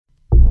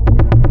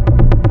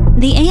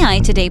The AI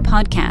Today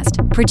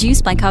podcast,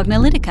 produced by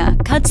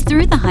Cognilytica, cuts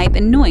through the hype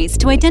and noise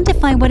to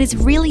identify what is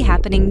really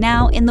happening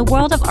now in the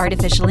world of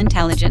artificial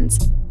intelligence.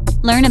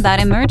 Learn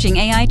about emerging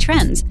AI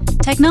trends,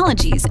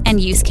 technologies,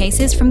 and use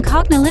cases from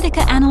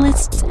Cognilytica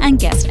analysts and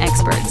guest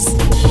experts.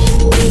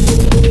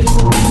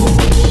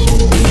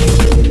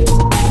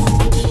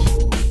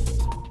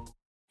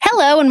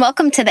 Hello and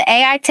welcome to the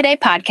AI Today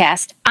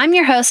podcast. I'm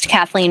your host,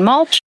 Kathleen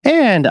Mulch.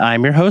 And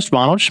I'm your host,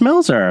 Ronald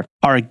Schmelzer.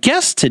 Our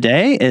guest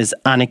today is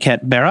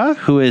Aniket Bera,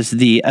 who is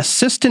the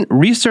Assistant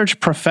Research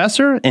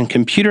Professor in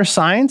Computer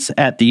Science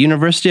at the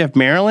University of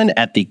Maryland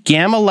at the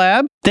Gamma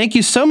Lab. Thank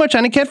you so much,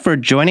 Aniket, for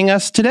joining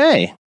us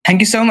today. Thank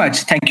you so much.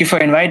 Thank you for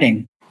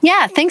inviting.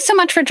 Yeah, thanks so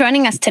much for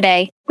joining us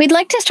today. We'd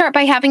like to start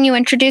by having you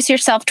introduce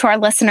yourself to our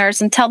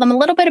listeners and tell them a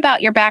little bit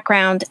about your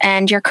background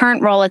and your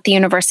current role at the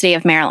University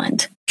of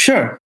Maryland.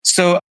 Sure.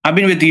 So I've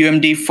been with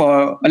UMD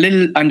for a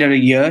little under a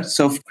year.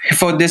 So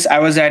before this, I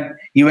was at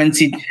UNC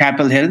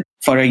Chapel Hill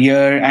for a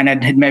year and I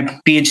did my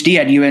PhD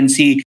at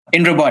UNC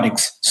in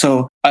robotics.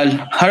 So a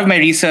lot of my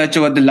research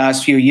over the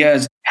last few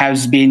years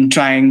has been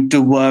trying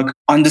to work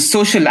on the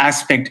social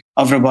aspect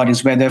of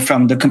robotics, whether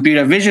from the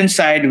computer vision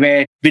side,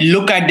 where we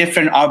look at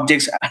different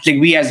objects, like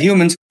we as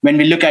humans, when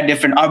we look at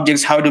different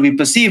objects, how do we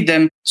perceive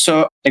them?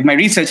 So like my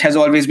research has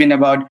always been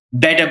about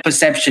better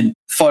perception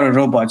for a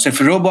robot. So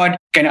if a robot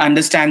can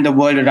understand the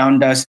world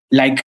around us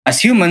like as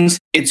humans,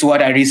 it's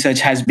what our research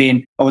has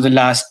been over the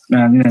last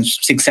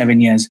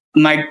 6-7 years.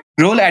 My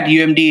role at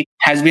UMD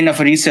has been of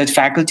a research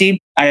faculty.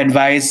 I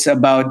advise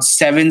about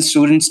 7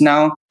 students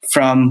now,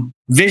 from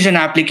vision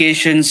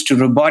applications to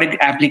robotic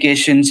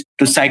applications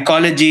to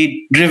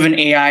psychology-driven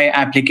AI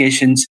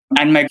applications.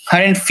 And my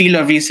current field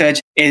of research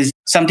is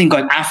something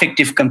called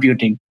affective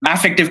computing.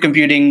 Affective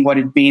computing, what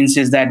it means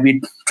is that we're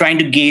trying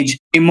to gauge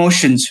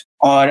emotions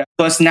or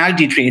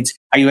personality traits.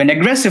 Are you an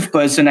aggressive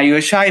person? Are you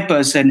a shy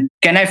person?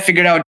 Can I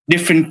figure out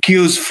different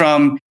cues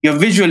from your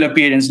visual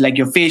appearance, like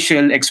your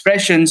facial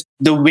expressions,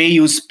 the way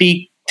you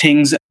speak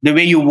things, the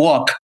way you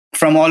walk?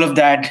 From all of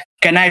that,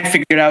 can I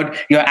figure out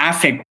your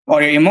affect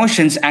or your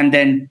emotions and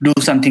then do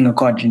something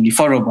accordingly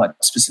for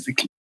robots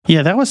specifically?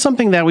 Yeah, that was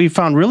something that we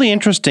found really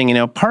interesting.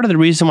 Part of the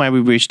reason why we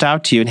reached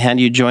out to you and had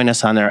you join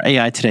us on our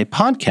AI Today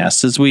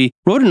podcast is we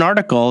wrote an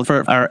article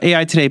for our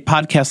AI Today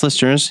podcast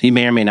listeners. You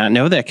may or may not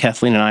know that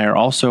Kathleen and I are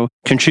also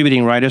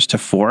contributing writers to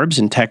Forbes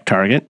and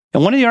TechTarget.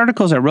 And one of the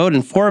articles I wrote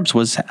in Forbes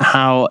was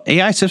how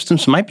AI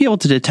systems might be able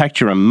to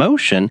detect your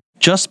emotion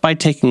just by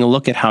taking a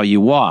look at how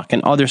you walk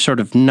and other sort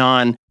of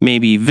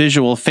maybe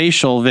visual,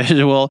 facial,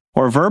 visual,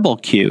 or verbal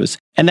cues.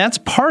 And that's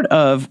part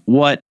of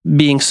what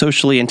being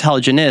socially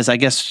intelligent is. I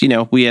guess,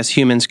 we as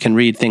humans can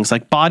read things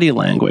like body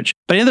language,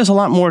 but there's a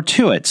lot more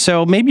to it.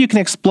 So maybe you can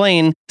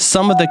explain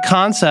some of the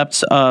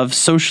concepts of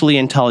socially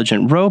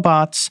intelligent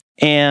robots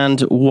and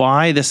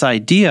why this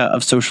idea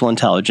of social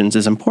intelligence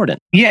is important.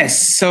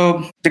 Yes.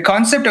 So the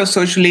concept of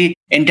socially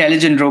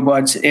intelligent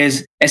robots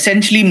is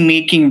essentially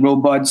making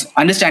robots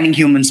understanding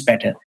humans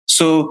better.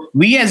 So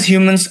we as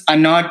humans are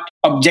not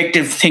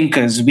objective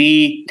thinkers.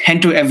 We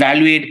tend to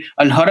evaluate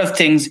a lot of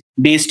things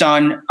based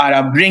on our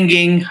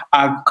upbringing,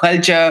 our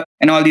culture,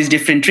 and all these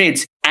different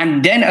traits,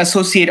 and then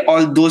associate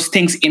all those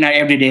things in our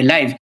everyday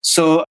life.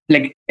 So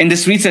like in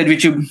this research,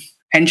 which you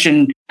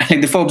mentioned,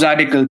 like the Forbes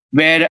article,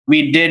 where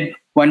we did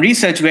one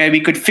research where we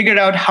could figure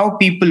out how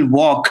people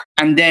walk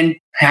and then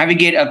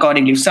navigate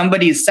accordingly. If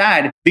somebody is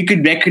sad, we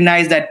could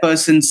recognize that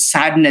person's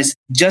sadness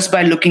just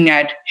by looking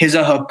at his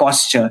or her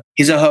posture,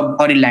 his or her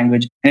body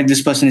language. And if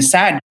this person is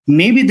sad,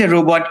 maybe the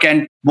robot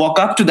can walk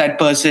up to that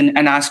person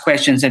and ask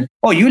questions and,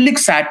 oh, you look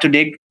sad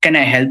today. Can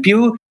I help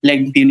you?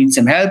 Like, do you need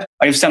some help?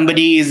 Or if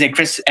somebody is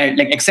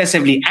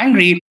excessively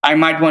angry, I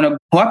might want to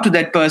go up to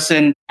that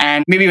person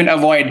and maybe even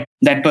avoid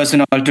that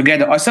person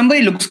altogether. Or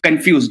somebody looks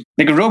confused.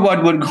 Like a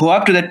robot would go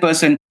up to that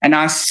person and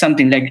ask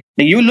something like,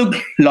 you look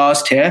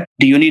lost here.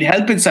 Do you need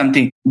help with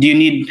something? Do you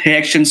need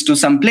directions to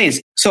some place?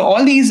 So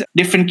all these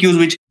different cues,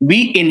 which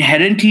we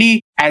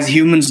inherently as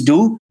humans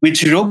do,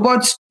 which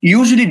robots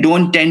usually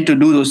don't tend to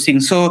do those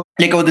things. So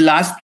like over the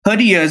last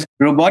 30 years,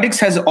 robotics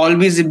has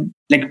always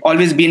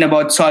been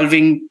about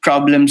solving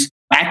problems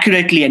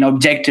accurately and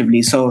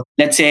objectively. So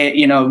let's say,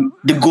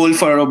 the goal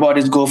for a robot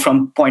is go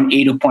from point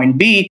A to point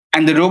B,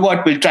 and the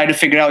robot will try to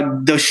figure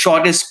out the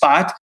shortest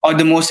path or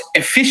the most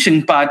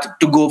efficient path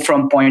to go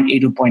from point A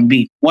to point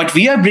B. What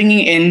we are bringing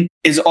in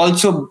is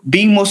also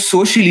being more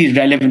socially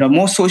relevant or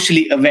more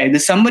socially aware.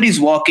 If somebody's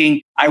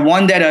walking, I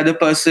want that other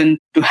person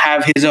to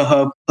have his or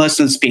her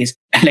personal space.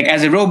 Like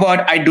as a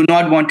robot, I do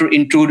not want to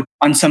intrude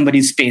on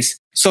somebody's space.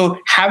 So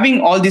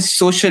having all these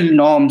social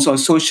norms or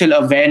social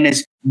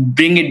awareness,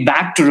 bring it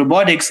back to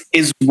robotics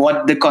is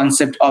what the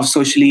concept of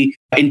socially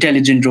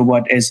intelligent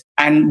robot is.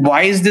 And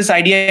why is this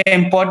idea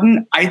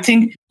important? I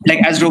think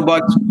like as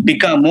robots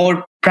become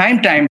more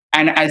prime time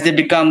and as they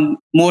become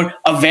more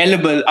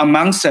available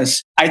amongst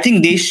us, I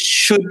think they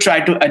should try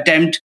to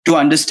attempt to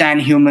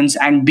understand humans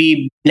and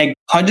be like,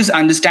 not just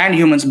understand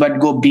humans, but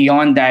go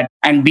beyond that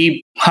and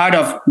be part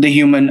of the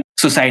human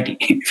society.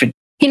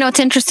 It's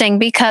interesting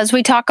because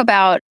we talk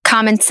about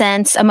common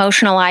sense,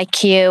 emotional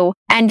IQ.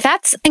 And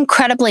that's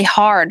incredibly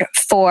hard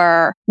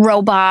for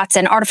robots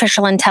and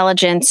artificial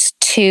intelligence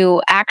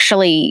to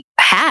actually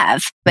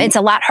have. It's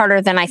a lot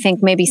harder than I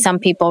think maybe some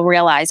people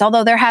realize,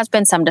 although there has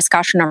been some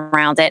discussion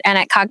around it. And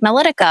at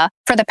Cognilytica,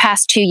 for the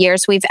past 2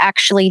 years, we've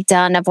actually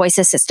done a voice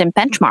assistant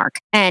benchmark,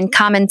 and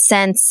common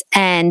sense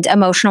and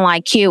emotional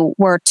IQ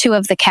were two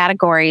of the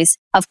categories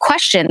of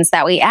questions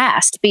that we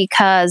asked,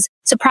 because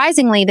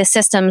surprisingly, the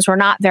systems were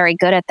not very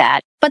good at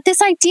that. But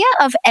this idea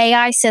of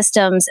AI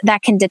systems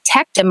that can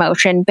detect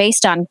emotion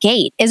based on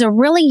gait is a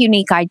really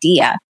unique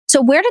idea.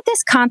 So where did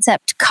this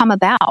concept come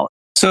about?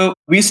 So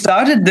we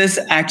started this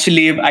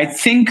actually, I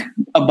think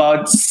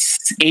about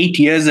 8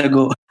 years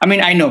ago. I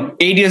mean, I know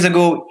 8 years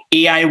ago,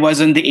 AI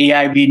wasn't the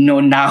AI we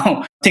know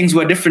now. Things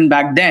were different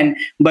back then.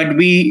 But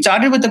we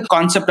started with the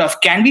concept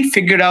of, can we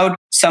figure out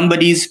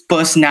somebody's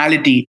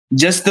personality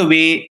just the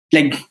way,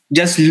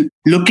 just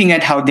looking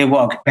at how they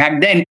walk?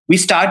 Back then, we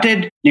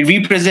started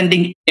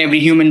representing every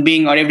human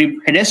being or every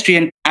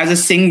pedestrian as a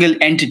single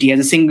entity, as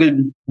a single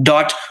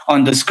dot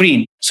on the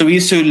screen. So we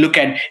used to look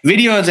at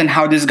videos and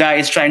how this guy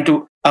is trying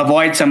to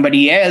avoid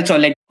somebody else or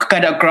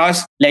cut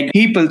across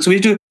people. So we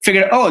used to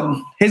figure,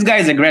 oh, his guy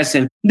is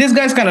aggressive. This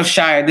guy's kind of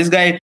shy. This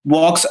guy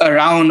walks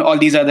around all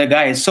these other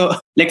guys. So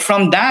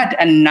from that,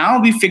 and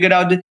now we figured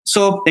out,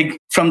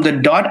 from the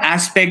dot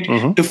aspect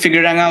to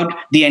figuring out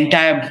the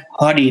entire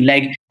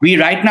body. We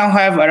right now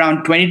have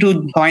around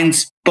 22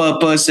 points per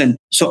person.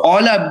 So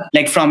all are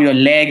from your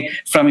leg,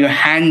 from your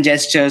hand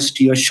gestures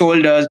to your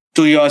shoulders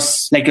to your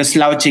your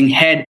slouching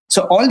head.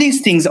 So all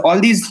these things, all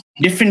these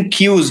different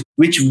cues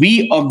which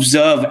we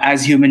observe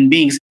as human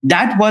beings,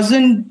 that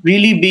wasn't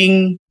really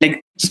being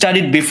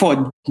studied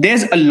before.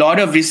 There's a lot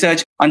of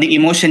research on the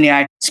emotion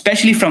AI,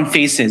 especially from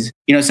faces.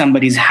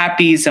 Somebody's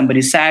happy,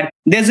 somebody's sad.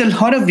 There's a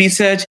lot of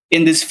research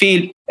in this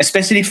field,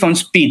 especially from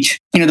speech.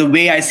 The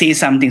way I say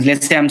some things.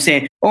 Let's say I'm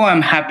saying, oh,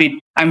 I'm happy.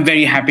 I'm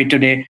very happy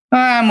today.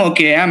 I'm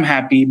okay. I'm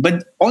happy.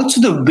 But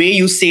also the way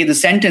you say the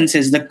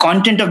sentences, the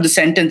content of the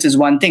sentence is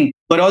one thing,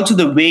 but also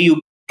the way you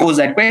pose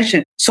that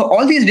question. So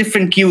all these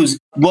different cues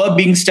were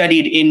being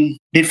studied in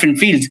different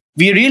fields.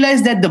 We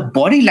realized that the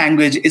body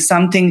language is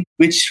something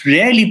which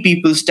rarely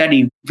people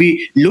study.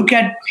 We look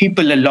at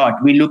people a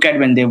lot. We look at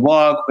when they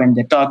walk, when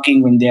they're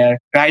talking, when they're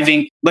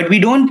driving, but we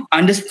don't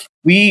understand.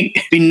 We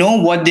know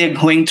what they're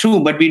going through,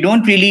 but we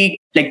don't really,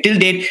 till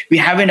date, we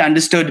haven't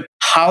understood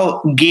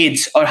how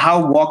gaits or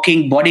how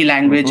walking body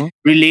language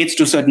relates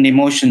to certain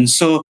emotions.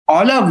 So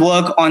all our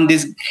work on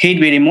this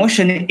gait-weight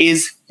emotion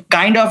is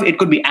it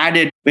could be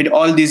added with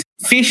all these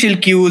facial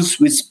cues,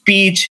 with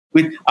speech,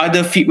 with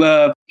other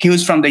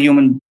cues from the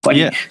human body.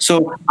 Yeah.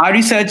 So our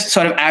research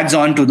sort of adds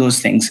on to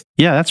those things.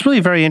 Yeah, that's really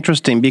very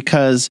interesting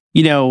because,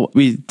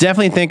 we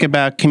definitely think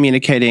about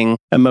communicating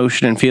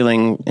emotion and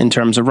feeling in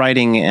terms of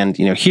writing and,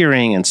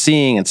 hearing and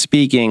seeing and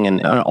speaking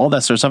and all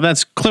that sort of stuff.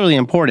 That's clearly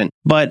important.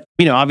 But,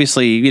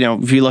 obviously,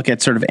 if you look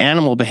at sort of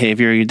animal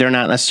behavior, they're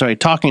not necessarily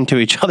talking to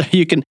each other.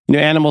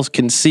 Animals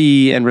can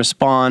see and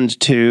respond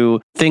to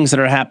things that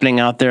are happening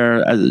out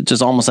there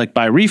just almost like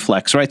by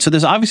reflex, right? So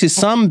there's obviously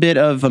some bit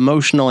of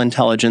emotional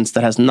intelligence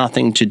that has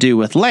nothing to do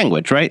with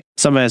language, right?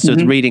 Some has to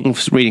do with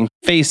reading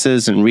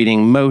faces and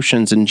reading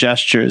motions and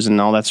gestures and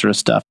all that sort of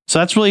stuff. So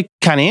that's really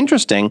kind of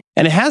interesting.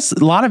 And it has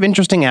a lot of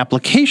interesting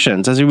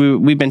applications, as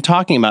we've been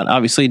talking about.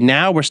 Obviously,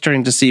 now we're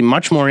starting to see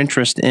much more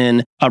interest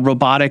in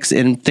robotics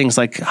in things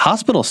like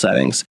hospital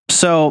settings.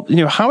 So,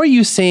 how are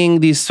you seeing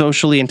these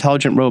socially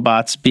intelligent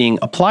robots being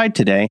applied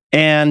today?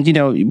 And,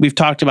 we've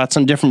talked about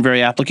some different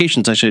very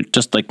applications. I should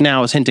just now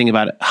I was hinting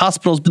about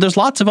hospitals, but there's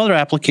lots of other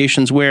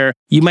applications where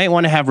you might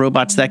want to have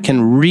robots that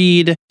can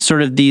read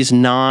sort of these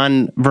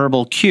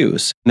non-verbal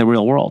cues in the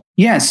real world.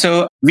 Yeah,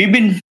 so we've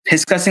been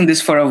discussing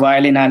this for a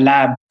while in our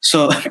lab.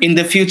 So in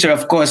the future,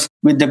 of course,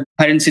 with the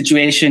current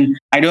situation,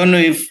 I don't know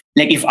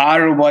if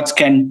our robots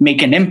can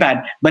make an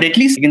impact, but at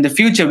least in the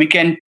future, we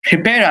can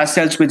prepare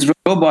ourselves with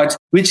robots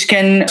which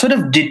can sort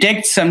of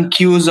detect some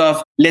cues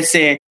of, let's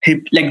say,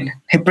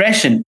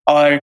 depression,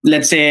 or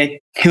let's say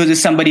cues if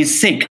somebody's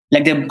sick,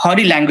 their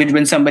body language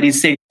when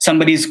somebody's sick,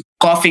 somebody's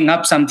coughing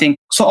up something.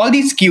 So all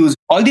these cues,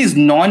 all these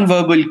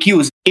non-verbal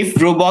cues,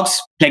 if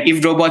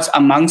robots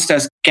amongst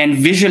us can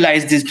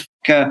visualize this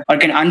or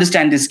can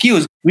understand these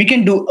cues, we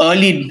can do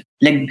early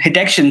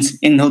detections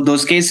in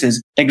those cases.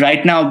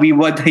 Right now, we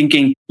were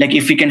thinking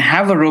if we can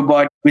have a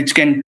robot which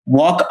can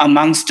walk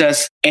amongst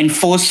us,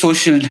 enforce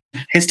social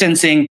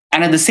distancing,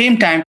 and at the same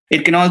time,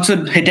 it can also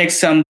detect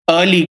some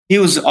early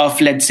cues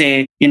of, let's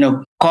say,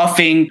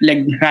 coughing,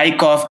 dry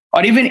cough,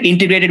 or even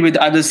integrated with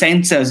other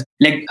sensors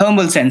like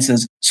thermal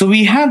sensors. So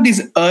we have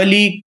this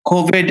early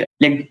COVID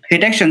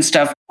detection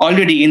stuff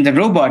already in the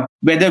robot.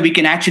 Whether we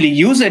can actually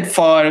use it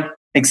for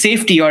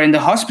safety or in the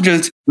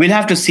hospitals, we'll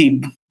have to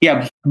see.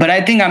 Yeah, but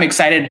I think I'm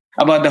excited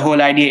about the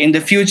whole idea. In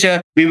the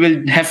future, we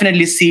will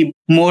definitely see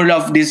more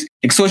of this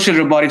social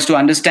robotics to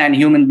understand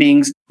human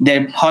beings,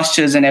 their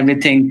postures and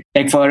everything,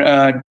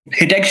 for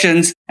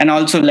detections and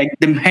also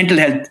the mental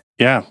health.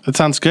 Yeah, that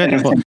sounds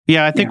good. Well,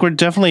 Yeah, I think we're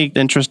definitely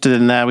interested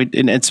in that.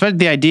 And it's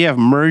the idea of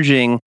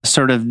merging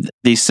sort of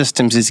these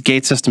systems, these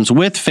gate systems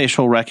with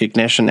facial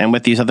recognition and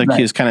with these other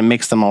cues kind of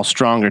makes them all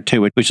stronger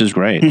too, which is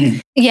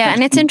great. Yeah,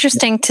 and it's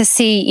interesting to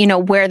see,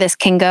 where this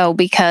can go,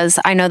 because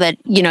I know that,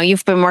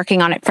 you've been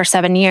working on it for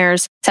 7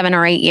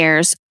 or 8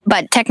 years,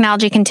 but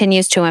technology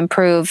continues to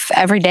improve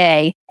every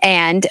day.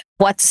 And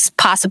what's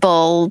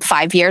possible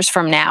 5 years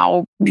from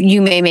now,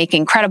 you may make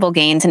incredible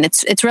gains. And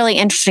it's really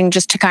interesting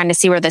just to kind of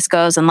see where this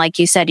goes. And like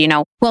you said,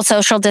 will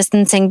social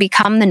distancing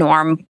become the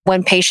norm?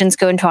 When patients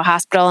go into a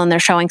hospital and they're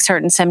showing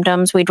certain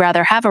symptoms, we'd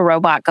rather have a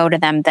robot go to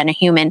them than a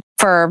human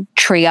for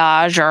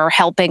triage or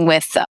helping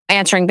with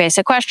answering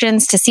basic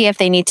questions to see if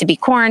they need to be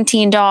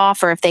quarantined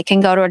off or if they can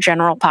go to a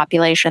general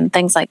population,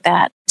 things like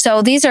that.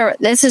 So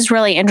this is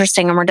really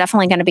interesting, and we're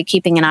definitely going to be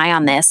keeping an eye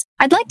on this.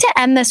 I'd like to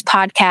end this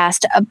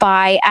podcast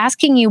by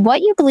asking you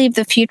what you believe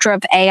the future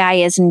of AI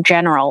is in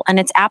general and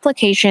its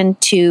application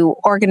to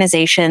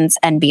organizations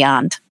and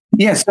beyond.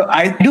 Yes, so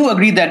I do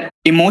agree that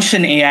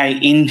emotion AI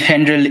in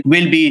general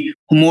will be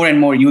more and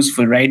more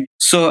useful, right?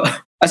 So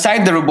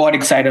aside the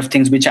robotic side of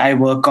things, which I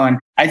work on,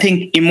 I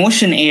think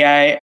emotion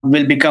AI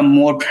will become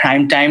more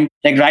prime time.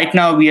 Like right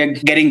now, we are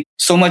getting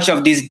so much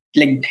of these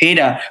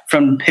data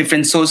from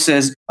different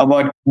sources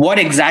about what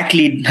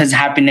exactly does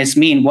happiness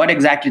mean? What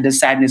exactly does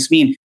sadness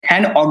mean?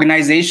 Can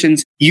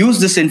organizations use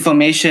this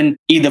information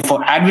either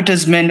for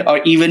advertisement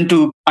or even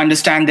to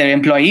understand their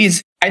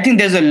employees? I think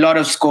there's a lot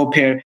of scope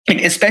here,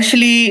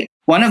 especially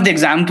one of the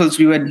examples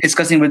we were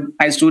discussing with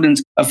my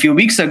students a few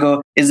weeks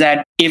ago is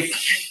that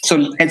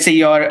let's say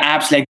your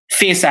apps like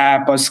Face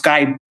app or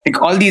Skype,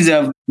 like all these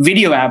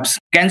video apps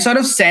can sort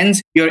of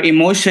sense your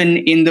emotion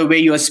in the way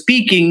you're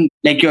speaking,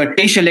 like your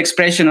facial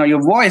expression or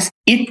your voice.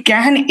 It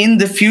can in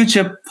the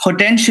future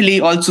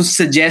potentially also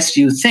suggest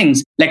you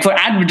things like for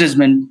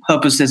advertisement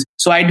purposes.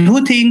 So I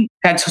do think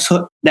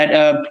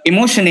that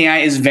emotion AI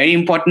is very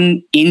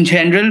important in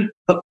general.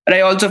 But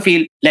I also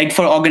feel like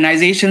for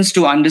organizations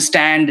to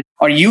understand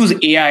or use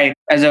AI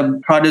as a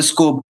broader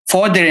scope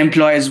for their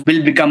employees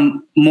will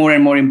become more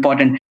and more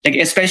important, like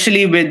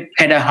especially with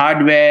better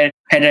hardware,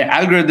 better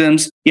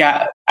algorithms.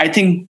 Yeah, I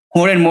think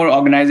more and more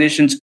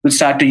organizations will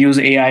start to use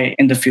AI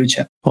in the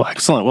future. Well,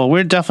 excellent. Well,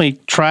 we're definitely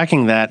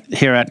tracking that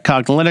here at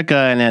Cognilytica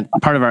and at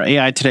part of our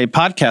AI Today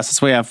podcast.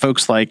 That's why we have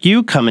folks like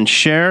you come and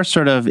share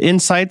sort of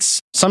insights.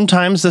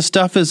 Sometimes this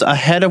stuff is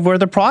ahead of where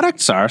the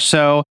products are.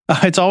 So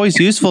it's always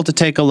useful to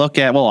take a look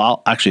at,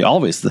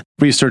 always the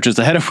research is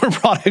ahead of where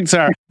products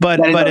are. But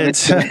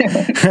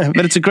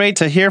it's great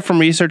to hear from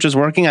researchers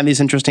working on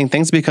these interesting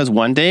things because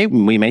one day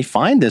we may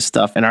find this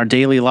stuff in our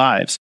daily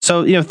lives.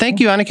 So, thank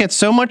you, Aniket,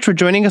 so much for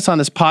joining us on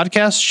this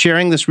podcast,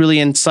 sharing this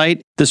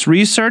this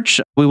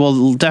research. We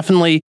will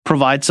definitely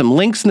provide some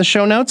links in the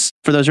show notes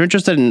for those who are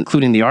interested,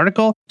 including the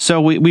article.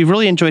 So we've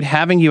really enjoyed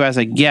having you as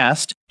a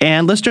guest.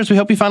 And listeners, we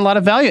hope you find a lot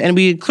of value. And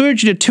we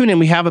encourage you to tune in.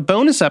 We have a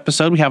bonus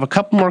episode. We have a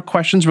couple more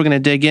questions we're going to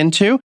dig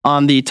into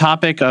on the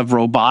topic of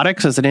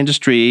robotics as an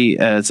industry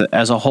as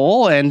a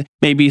whole, and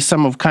maybe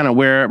some of kind of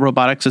where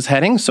robotics is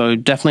heading. So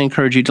definitely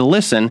encourage you to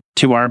listen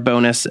to our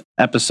bonus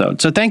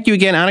episode. So thank you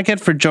again, Aniket,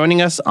 for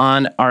joining us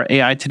on our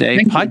AI Today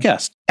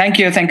podcast. Thank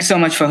you. Thank you so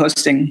much for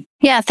hosting.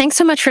 Yeah, thanks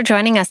so much for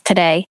joining us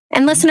today.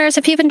 And listeners,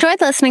 if you've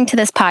enjoyed listening to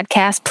this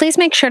podcast, please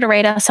make sure to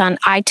rate us on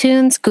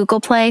iTunes, Google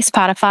Play,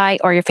 Spotify,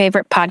 or your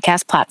favorite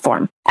podcast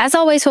platform. As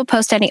always, we'll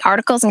post any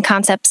articles and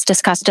concepts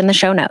discussed in the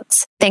show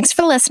notes. Thanks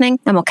for listening,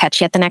 and we'll catch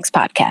you at the next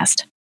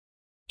podcast.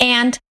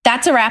 And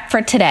that's a wrap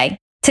for today.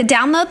 To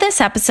download this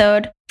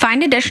episode,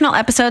 find additional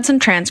episodes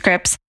and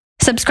transcripts,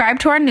 subscribe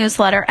to our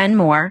newsletter, and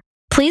more,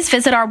 please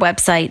visit our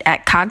website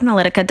at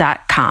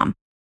cognilytica.com.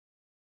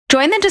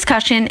 Join the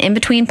discussion in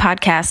between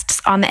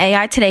podcasts on the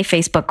AI Today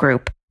Facebook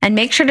group, and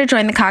make sure to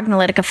join the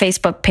Cognilytica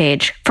Facebook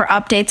page for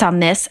updates on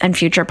this and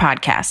future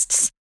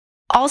podcasts.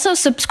 Also,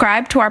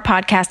 subscribe to our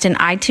podcast in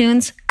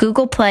iTunes,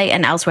 Google Play,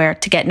 and elsewhere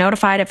to get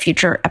notified of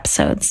future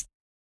episodes.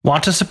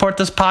 Want to support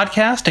this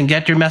podcast and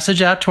get your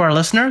message out to our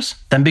listeners?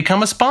 Then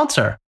become a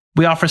sponsor.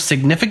 We offer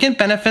significant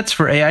benefits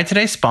for AI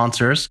Today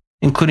sponsors,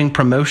 including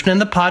promotion in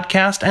the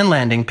podcast and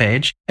landing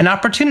page, and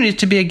opportunities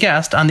to be a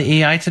guest on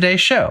the AI Today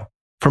show.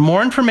 For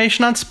more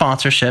information on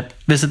sponsorship,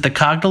 visit the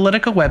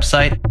Cognilytica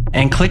website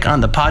and click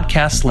on the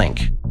podcast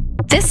link.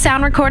 This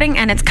sound recording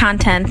and its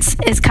contents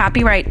is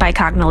copyright by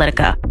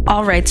Cognilytica.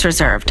 All rights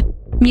reserved.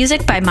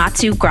 Music by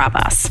Matsu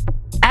Gravas.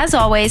 As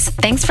always,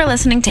 thanks for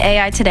listening to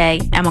AI Today,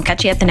 and we'll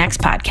catch you at the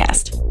next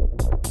podcast.